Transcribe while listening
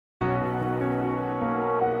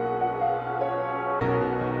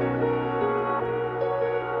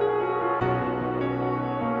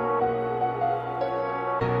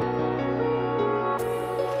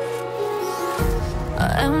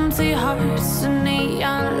Empty hearts and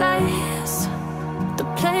neon lights,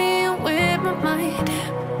 they're playing with my mind.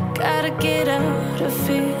 Gotta get out of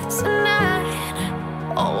here tonight.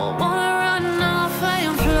 Oh, I wanna run off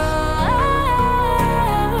and fly.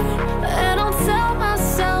 And I'll tell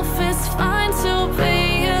myself it's fine to be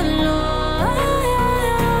alone,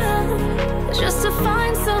 just to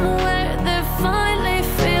find somewhere that finally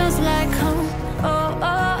feels like home. Oh,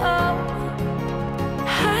 oh, oh.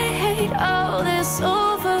 I hate all this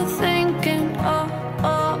overthinking. Oh,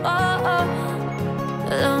 oh, oh, oh.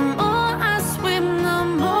 The more I swim, the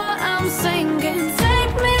more I'm sinking.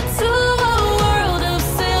 Take me to a world of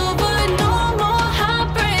silver. No more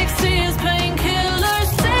heartbreaks, tears, painkillers.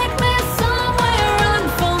 Take me somewhere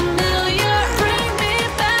unfamiliar. Bring me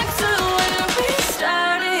back to where we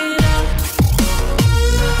started out.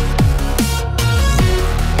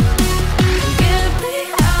 Get me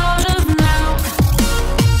out of now,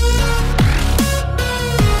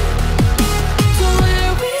 to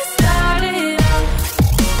where we started out.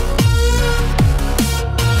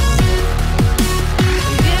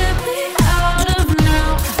 Get me out of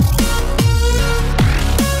now,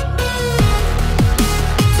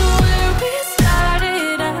 to where we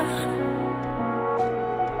started out.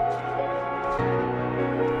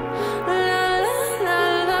 La la la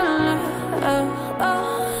la la, oh,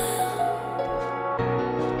 oh.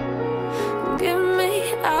 Get me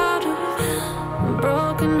out of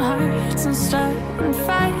broken hearts and starting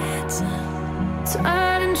fights,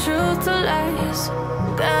 turning truth to lies.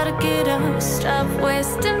 Gotta get up, stop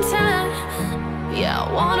wasting time. Yeah, I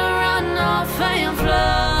wanna run off and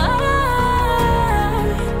fly.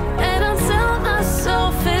 And I'll tell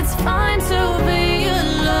myself it's fine to be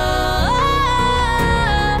alone,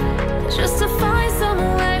 just to find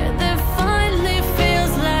somewhere that finally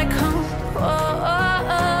feels like home. Oh,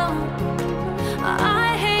 oh, oh.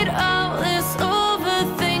 I hate all this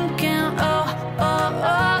overthinking. Oh, oh,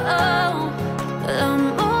 oh, oh. The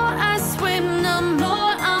more I swim, the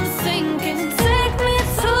more I'm sinking. Take me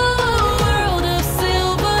to a world of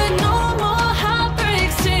silver. No more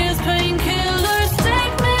heartbreaks, tears, painkillers.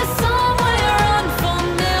 Take me somewhere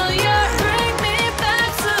unfamiliar. Bring me back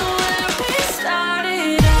to where we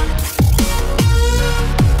started out.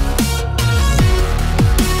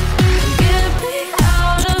 Get me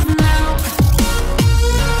out of now,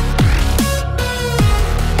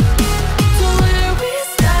 to where we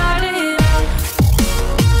started out.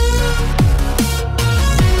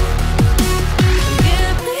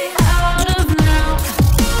 Get me out of now,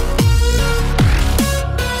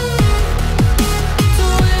 to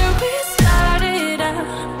where we started out.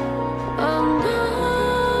 Oh no,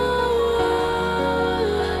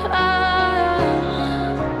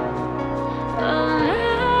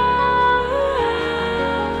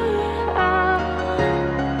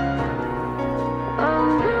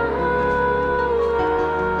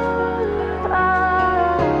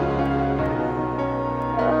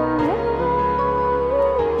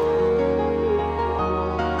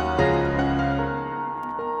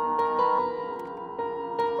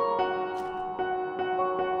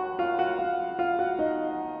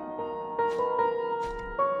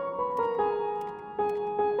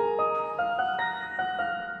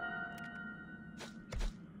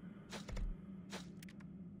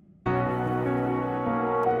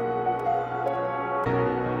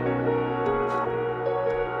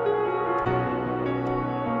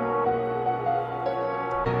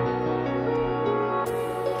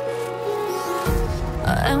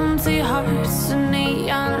 empty hearts and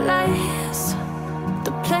neon lights,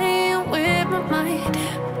 they're playing with my mind.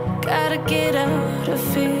 Gotta get out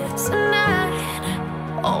of here tonight.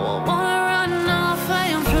 Oh, I wanna run off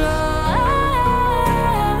and fly.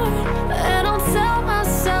 And I'll tell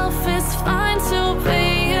myself it's fine to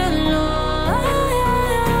be alone,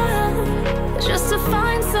 just to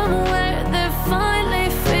find somewhere that finally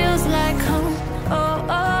feels like home. Oh,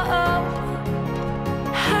 oh, oh.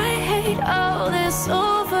 I hate all this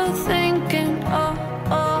overthinking. Oh,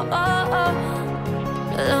 oh, oh, oh.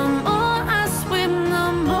 The more I swim, the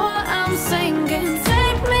more I'm sinking.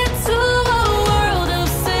 Take me to a world of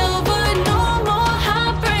silver.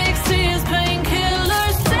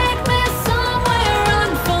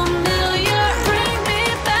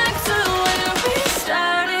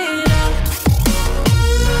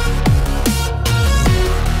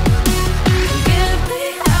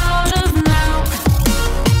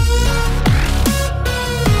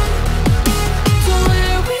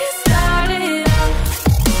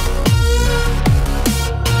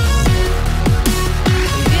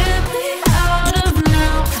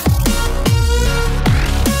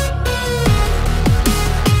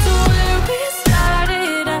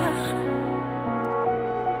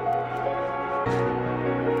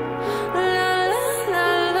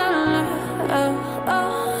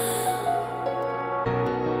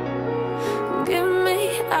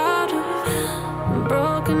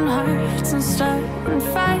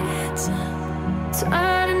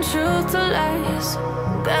 truth to lies.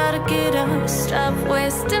 Gotta get up, stop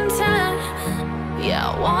wasting time. Yeah,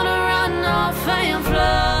 I wanna run off and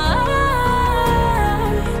fly.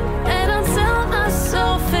 And I tell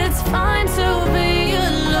myself it's fine to be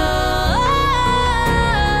alone,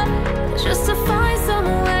 just to find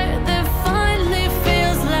somewhere that finally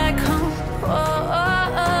feels like home. Oh,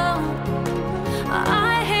 oh, oh.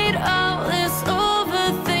 I hate all this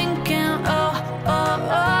overthinking. Oh, oh,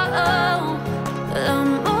 oh, oh. The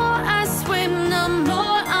more I swim, the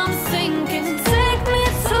more I'm sinking. Take me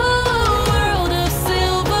to a world of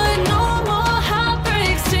silver. No more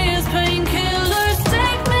heartbreaks, tears, painkillers.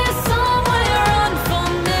 Take me somewhere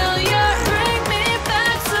unfamiliar. Bring me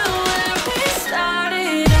back to where we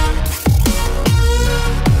started out.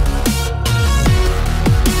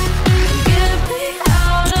 Get me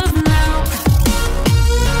out of now,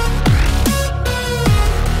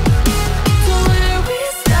 to where we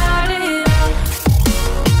started out.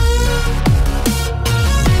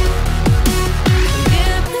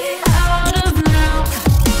 Get me out of now,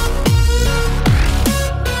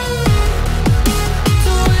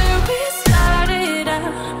 to where we started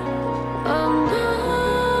out. Oh no,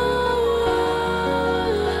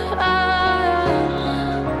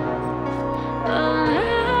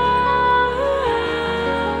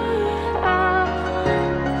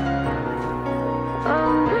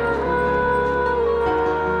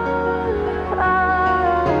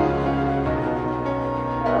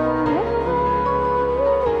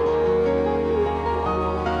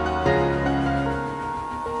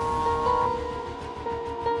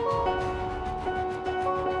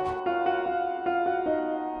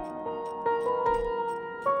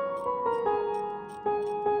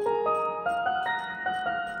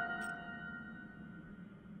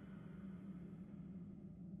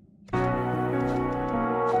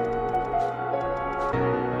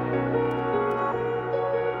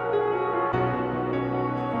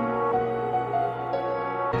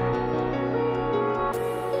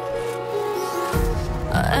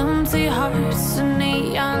 empty hearts and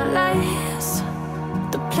neon lights,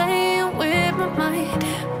 they're playing with my mind.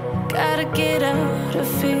 Gotta get out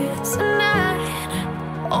of here tonight.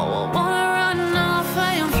 Oh, I wanna run off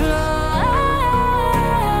and fly.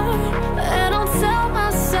 And I'll tell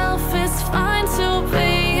myself it's fine to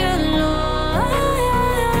be alone,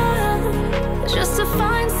 just to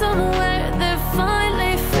find somewhere that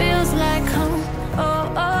finally feels like home. Oh,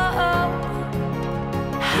 oh, oh.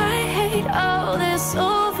 I hate all this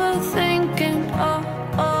overthinking. Oh,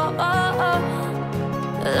 oh, oh, oh.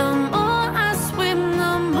 The more I swim,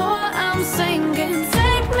 the more I'm sinking.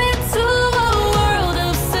 Take me to a world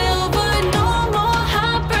of silver. No more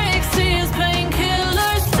heartbreaks, tears,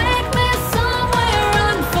 painkillers. Take me somewhere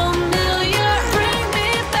unfamiliar. Bring me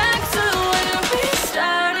back to where we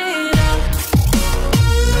started out.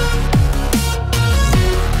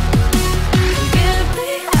 Get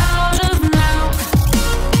me out of now,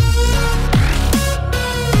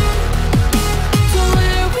 to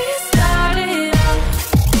where we started out.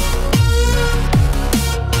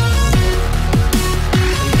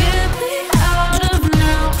 Get me out of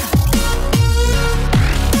now,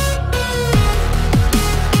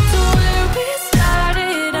 to where we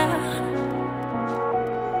started out.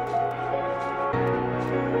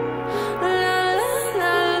 La la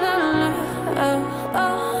la la la, oh,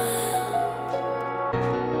 oh.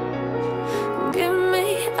 Get me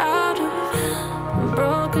out of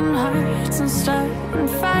broken hearts and starting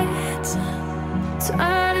fights,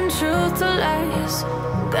 turning truth to lies.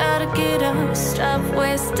 Gotta get up, stop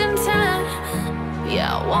wasting time.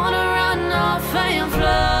 Yeah, I wanna run off and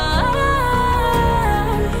fly.